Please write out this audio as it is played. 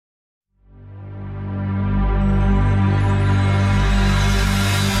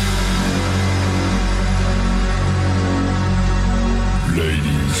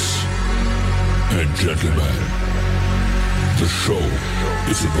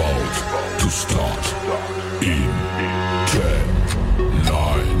about to start in 10,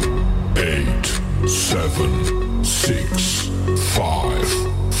 9, 8, 7, 6, 5,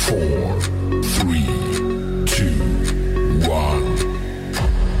 4, 3, 2, 1.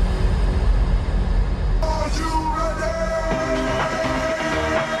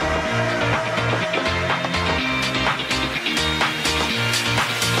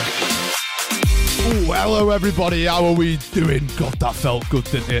 Hello everybody, how are we doing? God, that felt good,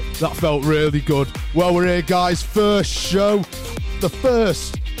 didn't it? That felt really good. Well, we're here, guys. First show, the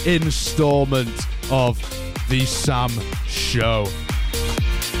first installment of the Sam Show.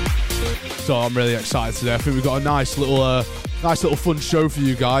 So I'm really excited today. I think we've got a nice little fun show for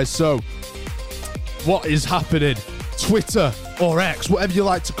you guys. So, what is happening? Twitter or X, whatever you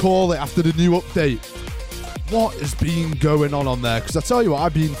like to call it, after the new update. What has been going on there? Because I tell you what,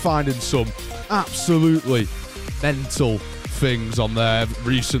 I've been finding some absolutely mental things on there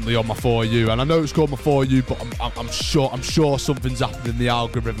recently on my For You, and I know it's called my For You, but I'm sure something's happened in the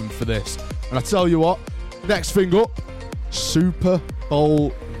algorithm for this. And I tell you what, next thing up, Super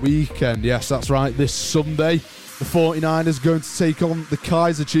Bowl weekend. Yes, that's right. This Sunday, the 49ers going to take on the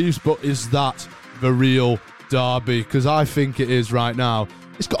Kaiser Chiefs, but is that the real derby? Because I think it is right now.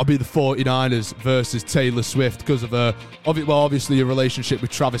 It's got to be the 49ers versus Taylor Swift because of obviously a relationship with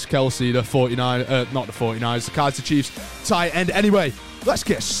Travis Kelce, the Kaiser Chiefs tight end. Anyway, let's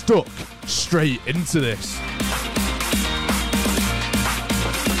get stuck straight into this.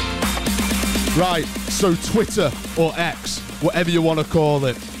 Right, so Twitter or X, whatever you want to call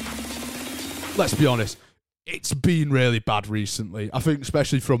it, let's be honest, it's been really bad recently. I think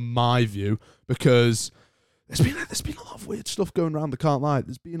especially from my view, because there's been a lot of weird stuff going around, I can't lie.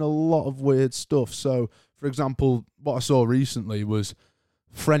 There's been a lot of weird stuff. So, for example, what I saw recently was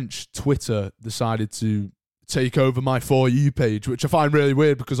French Twitter decided to take over my For You page, which I find really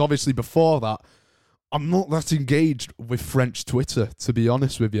weird because obviously before that, I'm not that engaged with French Twitter, to be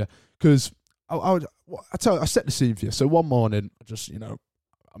honest with you. Because I set the scene for you. So one morning,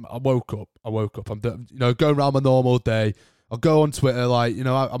 I woke up. I'm going around my normal day. I'll go on Twitter,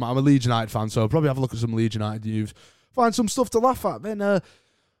 I'm a Leeds United fan, so I'll probably have a look at some Leeds United news, find some stuff to laugh at. Then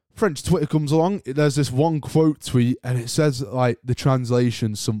French Twitter comes along. There's this one quote tweet, and it says the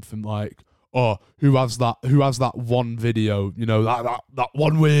translation something like, "Oh, who has that one video? That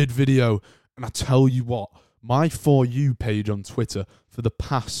one weird video." And I tell you what, my For You page on Twitter for the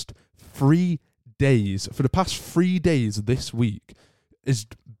past 3 days this week has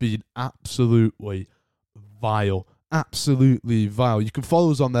been absolutely vile. Absolutely vile. You can follow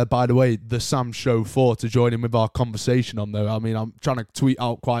us on there, by the way, the Sam Show 4, to join in with our conversation on there. I mean, I'm trying to tweet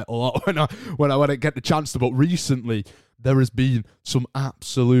out quite a lot when I get the chance to, but recently there has been some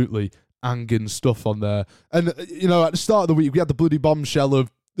absolutely angin stuff on there. And, at the start of the week, we had the bloody bombshell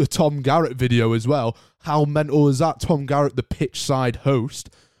of the Tom Garrett video as well. How mental is that? Tom Garrett, the pitch side host.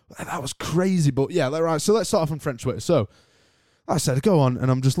 That was crazy, but yeah, right. So let's start off on French Twitter. So, like I said, go on,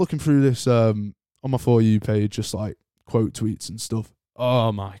 and I'm just looking through this on my For You page, just like quote tweets and stuff.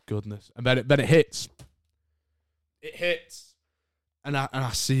 Oh my goodness! And then it hits. It hits, and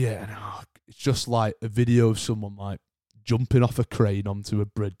I see it, and it's just like a video of someone like jumping off a crane onto a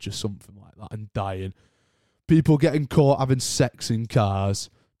bridge or something like that and dying. People getting caught having sex in cars.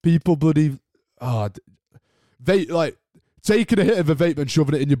 People bloody taking a hit of a vape and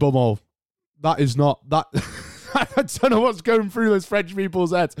shoving it in your bumhole. That is not that. I don't know what's going through those French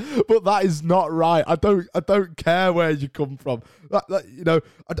people's heads, but that is not right. I don't care where you come from.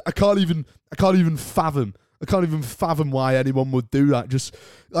 I can't even fathom why anyone would do that. Just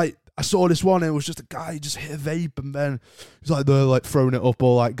I saw this one, and it was just a guy who just hit a vape, and then he's they're throwing it up,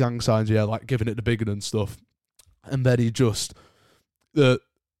 all like gang signs, giving it the big one and stuff, and then he just the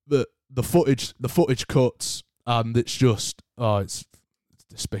footage cuts, and it's just it's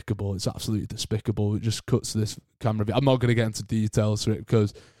despicable. It's absolutely despicable. It just cuts to this camera view. I'm not going to get into details for it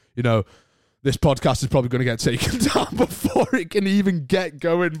because, this podcast is probably going to get taken down before it can even get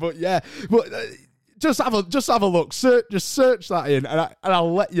going. But yeah, just have a look. Search that in, and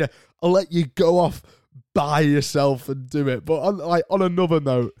I'll let you go off by yourself and do it. But on another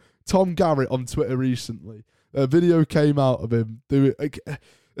note, Tom Garrett on Twitter recently, a video came out of him doing.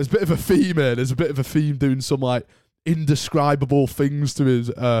 There's a bit of a theme here. There's a bit of a theme doing some indescribable things to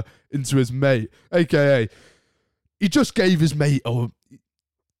his mate, aka he just gave his mate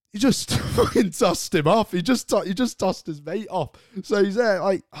he just fucking tossed him off. He just tossed his mate off. So he's there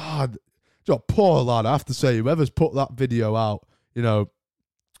poor lad. I have to say, whoever's put that video out,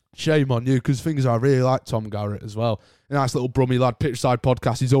 shame on you, because things I really like Tom Garrett as well. A nice little Brummy lad, Pitchside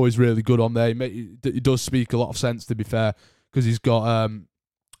Podcast. He's always really good on there. He does speak a lot of sense, to be fair, because he's got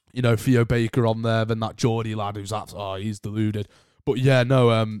you know, Theo Baker on there, then that Geordie lad who's he's deluded. But yeah,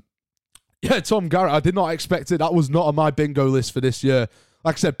 no, yeah, Tom Garrett, I did not expect it. That was not on my bingo list for this year.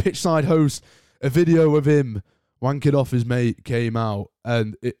 Like I said, Pitchside host, a video of him wanking off his mate came out,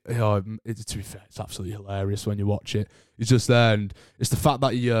 and to be fair, it's absolutely hilarious when you watch it. He's just there, and it's the fact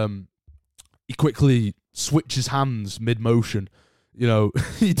that he quickly switches hands mid-motion. You know,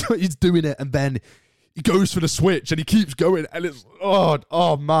 he's doing it, and then he goes for the switch, and he keeps going, and it's,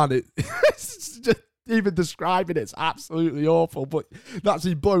 oh man, it's just, even describing it's absolutely awful. But that's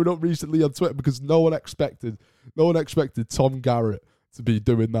been blown up recently on Twitter because no one expected Tom Garrett to be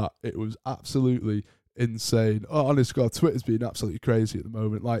doing that. It was absolutely insane. Oh, honest God, Twitter's been absolutely crazy at the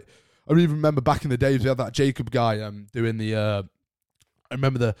moment. Like, I even remember back in the days we had that Jacob guy doing the I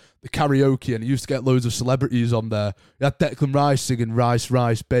remember the karaoke, and he used to get loads of celebrities on there. He had Declan Rice singing Rice,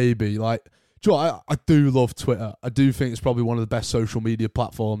 Rice, Baby. Like, do you know what? I do love Twitter. I do think it's probably one of the best social media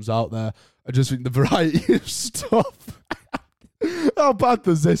platforms out there. I just think the variety of stuff. How bad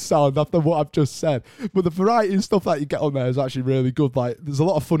does this sound after what I've just said? But the variety of stuff that you get on there is actually really good. Like, there's a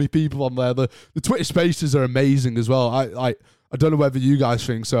lot of funny people on there. The Twitter Spaces are amazing as well. I don't know whether you guys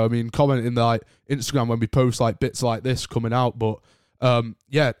think so. I mean, comment in the like Instagram when we post like bits like this coming out. But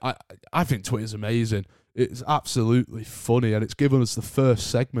yeah, I think Twitter's amazing. It's absolutely funny, and it's given us the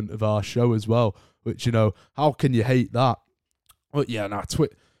first segment of our show as well. Which, you know, how can you hate that? But yeah,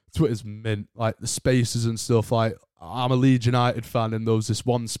 Twitter's mint. Like the Spaces and stuff. Like, I'm a Leeds United fan, and there was this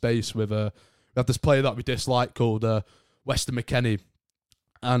one space with we had this player that we dislike called Weston McKennie,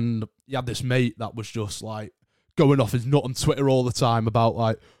 and he had this mate that was just like going off his nut on Twitter all the time about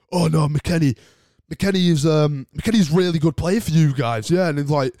like, oh no, McKennie's really good player for you guys, yeah. And it's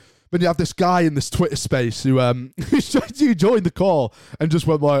like, then you have this guy in this Twitter space who he joined the call and just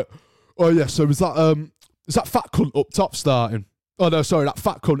went like, oh yeah, so is that fat cunt up top starting? Oh no, sorry, that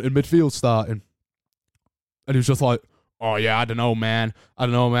fat cunt in midfield starting. And he was just like, oh yeah, I don't know, man. I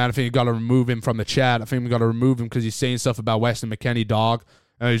think you got to remove him from the chat. I think we got to remove him because he's saying stuff about Weston McKennie, dog.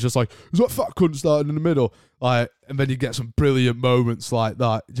 And he's just like, is that fat cunt starting in the middle? Like, and then you get some brilliant moments like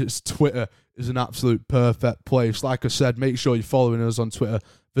that. Just Twitter is an absolute perfect place. Like I said, make sure you're following us on Twitter,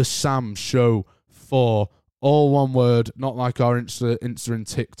 The Sam Show 4, all one word, not like our Insta and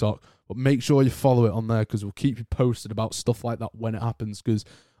TikTok. But make sure you follow it on there because we'll keep you posted about stuff like that when it happens. Because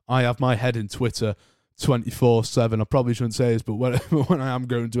I have my head in Twitter 24/7. I probably shouldn't say this, but when I am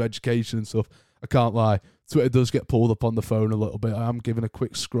going to education and stuff, I can't lie. Twitter does get pulled up on the phone a little bit. I am giving a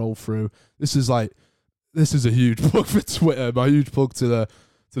quick scroll through. This is a huge plug for Twitter. My huge plug to the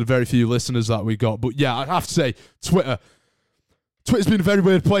very few listeners that we got. But yeah, I have to say, Twitter's been a very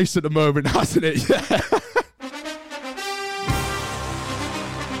weird place at the moment, hasn't it? Yeah.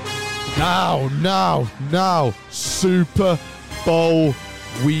 Now, Super Bowl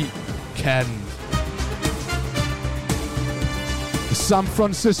weekend. The San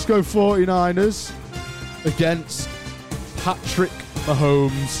Francisco 49ers against Patrick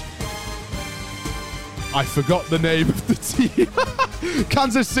Mahomes. I forgot the name of the team.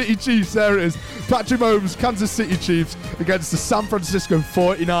 Kansas City Chiefs, there it is. Patrick Mahomes, Kansas City Chiefs against the San Francisco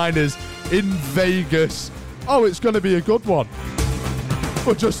 49ers in Vegas. Oh, it's going to be a good one.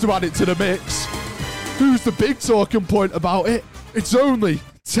 But just to add it to the mix, who's the big talking point about it? It's only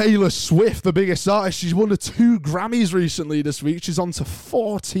Taylor Swift, the biggest artist. She's won 2 Grammys recently this week. She's on to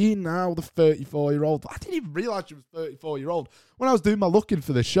 14 now, the 34-year-old. I didn't even realise she was 34-year-old when I was doing my looking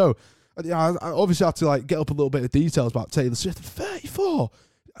for this show. I obviously had to like get up a little bit of details about Taylor Swift. 34.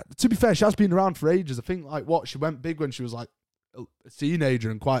 To be fair, she has been around for ages. I think she went big when she was like a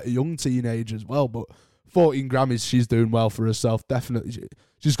teenager and quite a young teenager as well. But 14 Grammys, she's doing well for herself. Definitely,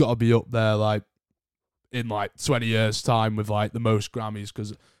 she's got to be up there like in like 20 years' time with like the most Grammys.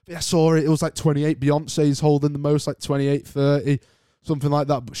 Because I saw it was like 28. Beyonce's holding the most, like 28, 30, something like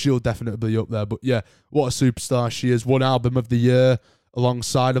that. But she'll definitely be up there. But yeah, what a superstar she is. One album of the year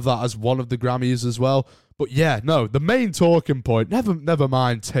alongside of that as one of the Grammys as well. But yeah, no, the main talking point, never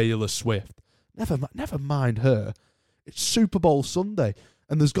mind Taylor Swift. Never mind her. It's Super Bowl Sunday.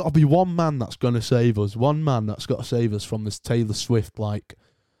 And there's got to be one man that's going to save us. One man that's got to save us from this Taylor Swift like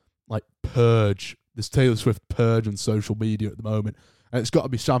purge. This Taylor Swift purge on social media at the moment. And it's got to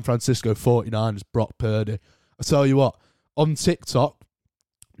be San Francisco 49ers, Brock Purdy. I tell you what, on TikTok,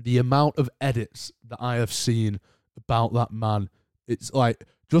 the amount of edits that I have seen about that man, it's like,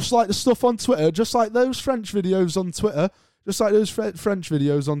 just like the stuff on Twitter, just like those French videos on Twitter,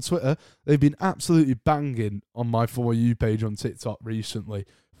 they've been absolutely banging on my For You page on TikTok recently.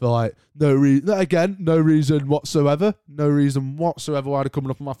 For like, no reason whatsoever. No reason whatsoever why they're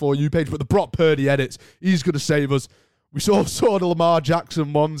coming up on my For You page. But the Brock Purdy edits, he's going to save us. We saw the Lamar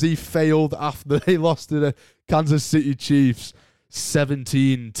Jackson ones. He failed after they lost to the Kansas City Chiefs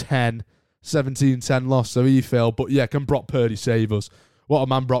 17-10. 17-10 loss, so he failed. But yeah, can Brock Purdy save us? What a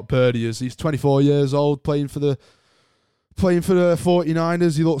man Brock Purdy is. He's 24 years old, playing for the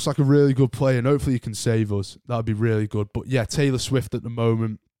 49ers. He looks like a really good player, and hopefully he can save us. That would be really good. But yeah, Taylor Swift at the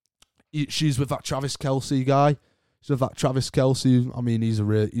moment, she's with that Travis Kelce guy. She's with that Travis Kelce. I mean, he's a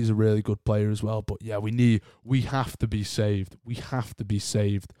really good player as well. But yeah, we have to be saved. We have to be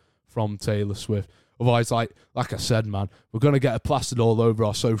saved from Taylor Swift. Otherwise, like I said, man, we're going to get her plastered all over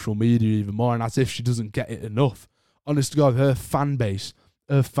our social media even more, and as if she doesn't get it enough. Honest to God, her fan base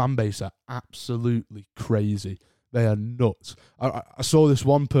are absolutely crazy. They are nuts. I saw this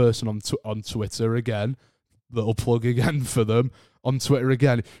one person on Twitter again, little plug again for them, on Twitter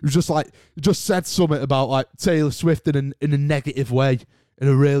again. It was just like, he just said something about like Taylor Swift in a negative way, in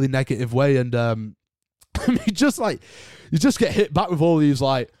a really negative way, and I mean, you just get hit back with all these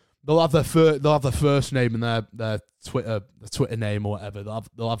like, they'll have their first name and their Twitter name or whatever.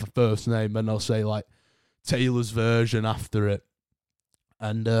 They'll have a first name and they'll say like Taylor's version after it.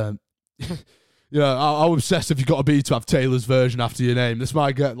 And how obsessed have you got to be to have Taylor's version after your name? This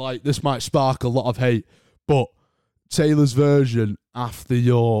might spark a lot of hate, but Taylor's version after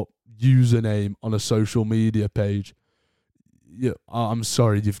your username on a social media page. Yeah, I'm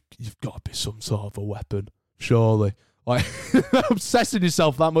sorry, you've got to be some sort of a weapon, surely. Like, obsessing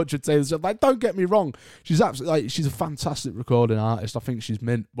yourself that much with Taylor Swift. Like, don't get me wrong, she's absolutely she's a fantastic recording artist. I think she's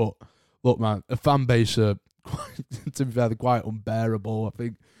mint, but look, man, her fan base are to be fair, they're quite unbearable. I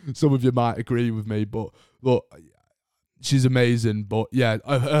think some of you might agree with me, but look, she's amazing. But yeah,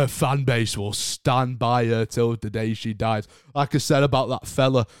 her fan base will stand by her till the day she dies. Like I said about that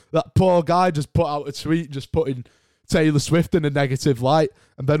fella, that poor guy just put out a tweet just putting Taylor Swift in a negative light,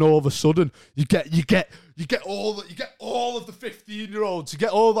 and then all of a sudden you get all of the 15-year-olds, you get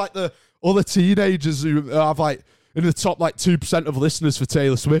all the teenagers who have like in the top like 2% of listeners for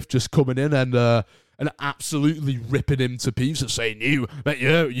Taylor Swift just coming in and absolutely ripping him to pieces, saying you're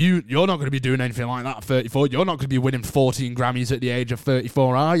not going to be doing anything like that at 34. You're not going to be winning 14 Grammys at the age of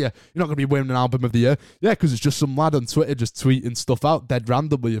 34, are you? You're not going to be winning an album of the year. Yeah, because it's just some lad on Twitter just tweeting stuff out dead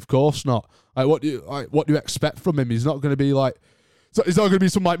randomly. Of course not. Like what do you expect from him? He's not going to be like. So he's not going to be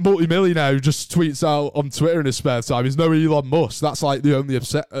some like multi-millionaire who just tweets out on Twitter in his spare time. He's no Elon Musk. That's like the only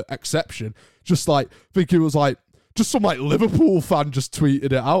exception. Just like, I think it was like, just some like Liverpool fan just tweeted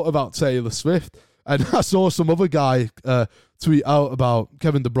it out about Taylor Swift. And I saw some other guy tweet out about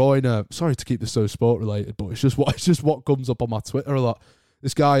Kevin De Bruyne. Sorry to keep this so sport related, but it's just what comes up on my Twitter a lot.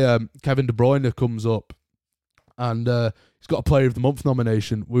 This guy, Kevin De Bruyne, comes up and he's got a Player of the Month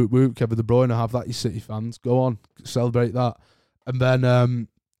nomination. Woot woot, Kevin De Bruyne, have that, you City fans. Go on, celebrate that. And then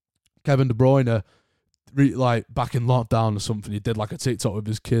Kevin De Bruyne, back in lockdown or something, he did like a TikTok with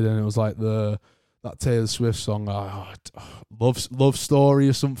his kid, and it was like that Taylor Swift song, Love Story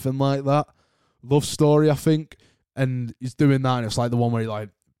or something like that. Love Story, I think. And he's doing that, and it's like the one where he like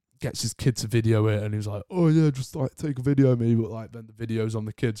gets his kid to video it, and he's like, oh yeah, just like take a video of me, but like then the video's on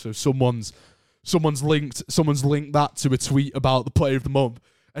the kid. So someone's linked that to a tweet about the Player of the Month,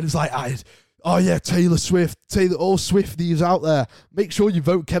 and it's like, oh yeah, Taylor Swift, all Swifties out there, make sure you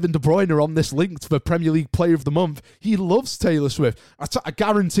vote Kevin De Bruyne on this link for Premier League Player of the Month. He loves Taylor Swift. I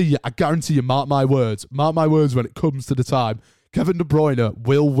guarantee you, mark my words when it comes to the time, Kevin De Bruyne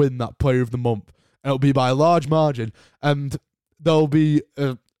will win that Player of the Month. And it'll be by a large margin, and there'll be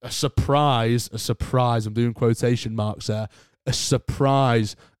a surprise, I'm doing quotation marks there, a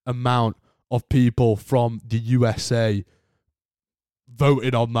surprise amount of people from the USA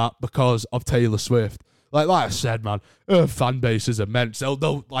voted on that because of Taylor Swift. Like I said, man, her fan base is immense.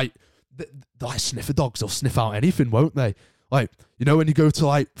 They'll like sniffer dogs. They'll sniff out anything, won't they? Like, you know, when you go to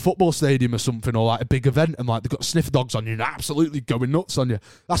like football stadium or something, or like a big event, and like they've got sniffer dogs on you and absolutely going nuts on you.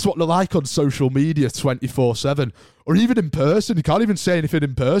 That's what they're like on social media 24/7, or even in person. You can't even say anything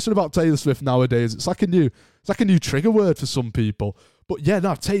in person about Taylor Swift nowadays. It's like a new trigger word for some people. But yeah,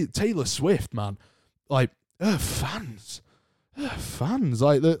 no, Taylor Swift, man, like her fans,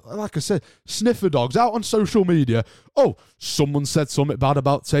 like I said, sniffer dogs out on social media. Oh, someone said something bad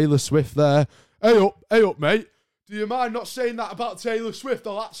about Taylor Swift there. Hey up, mate. Do you mind not saying that about Taylor Swift?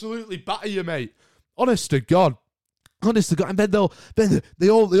 I'll absolutely batter you, mate. Honest to God. And then they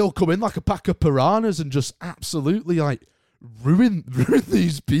all come in like a pack of piranhas and just absolutely like ruin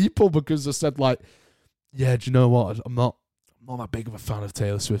these people because they said like, yeah, do you know what? I'm not that big of a fan of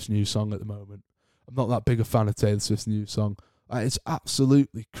Taylor Swift's new song at the moment. I'm not that big a fan of Taylor Swift's new song. It's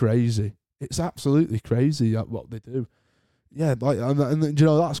absolutely crazy. It's absolutely crazy what they do. Yeah, like, and you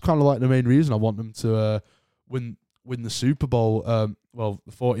know, that's kind of like the main reason I want them to win win the Super Bowl. The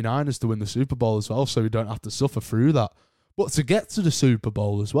 49ers to win the Super Bowl as well, so we don't have to suffer through that. But to get to the Super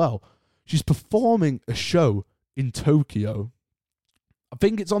Bowl as well, she's performing a show in Tokyo. I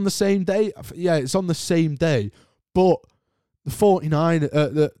think it's on the same day. Yeah, it's on the same day. But the 49,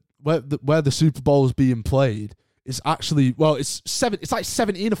 where the Super Bowl is being played, is actually, it's like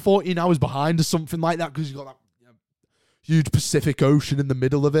 17 or 14 hours behind or something like that, because you've got that huge Pacific Ocean in the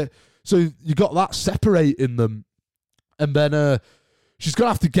middle of it. So you got that separating them. And then she's going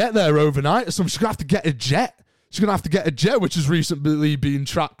to have to get there overnight or something. She's going to have to get a jet. She's going to have to get a jet, which has recently been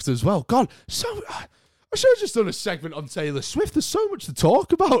tracked as well. God, I should have just done a segment on Taylor Swift. There's so much to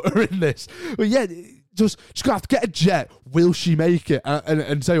talk about her in this. But yeah, she's going to have to get a jet. Will she make it?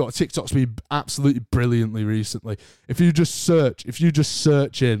 And tell you what, TikTok's been absolutely brilliantly recently. If you just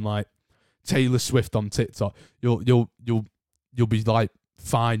search in like Taylor Swift on TikTok, you'll be like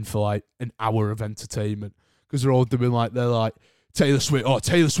fine for like an hour of entertainment, because they're all doing like, they're like Taylor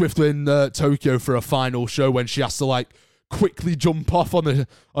Swift in Tokyo for a final show, when she has to like quickly jump off on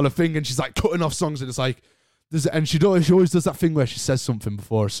a thing, and she's like cutting off songs, and it's like, she always does that thing where she says something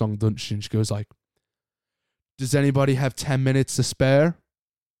before a song, doesn't she? And she goes like, does anybody have 10 minutes to spare?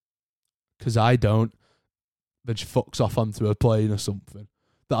 Because I don't. Then she fucks off onto a plane or something.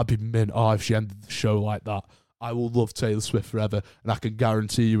 That'd be mint. Oh, if she ended the show like that, I will love Taylor Swift forever, and I can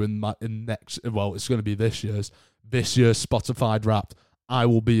guarantee you it's going to be this year's Spotify Wrapped, I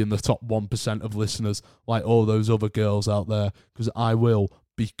will be in the top 1% of listeners, like all those other girls out there, because I will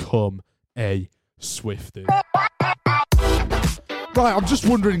become a Swiftie. Right, I'm just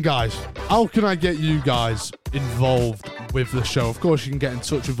wondering, guys, how can I get you guys involved with the show? Of course, you can get in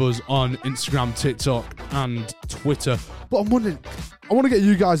touch with us on Instagram, TikTok, and Twitter. But I'm wondering, I want to get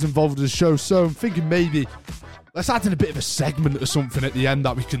you guys involved with the show, so I'm thinking maybe let's add in a bit of a segment or something at the end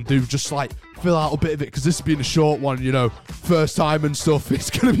that we can do, just like fill out a bit of it, because this has been a short one, you know, first time and stuff. It's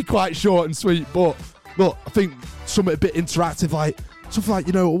going to be quite short and sweet, but look, I think something a bit interactive, like something like,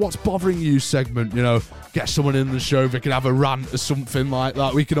 you know, what's bothering you segment, you know, get someone in the show, they can have a rant or something like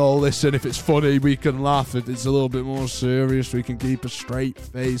that. We can all listen. If it's funny, we can laugh. If it's a little bit more serious, we can keep a straight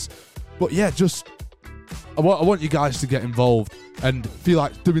face. But yeah, just I want you guys to get involved and feel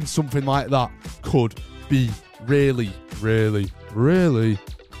like doing something like that could be really, really, really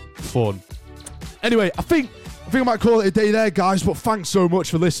fun. Anyway, I think I might call it a day there, guys, but thanks so much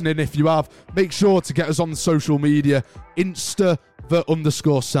for listening. If you have, make sure to get us on the social media, Insta,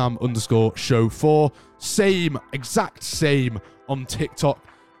 _Sam_show4, exact same on TikTok,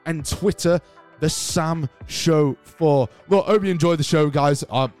 and Twitter, the Sam Show 4. Look, I hope you enjoyed the show, guys.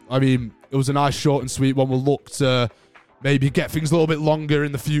 I mean, it was a nice, short and sweet one. We'll look to maybe get things a little bit longer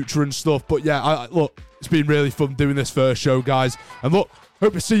in the future and stuff. But yeah, look, it's been really fun doing this first show, guys. And look,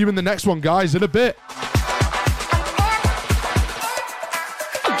 hope to see you in the next one, guys, in a bit.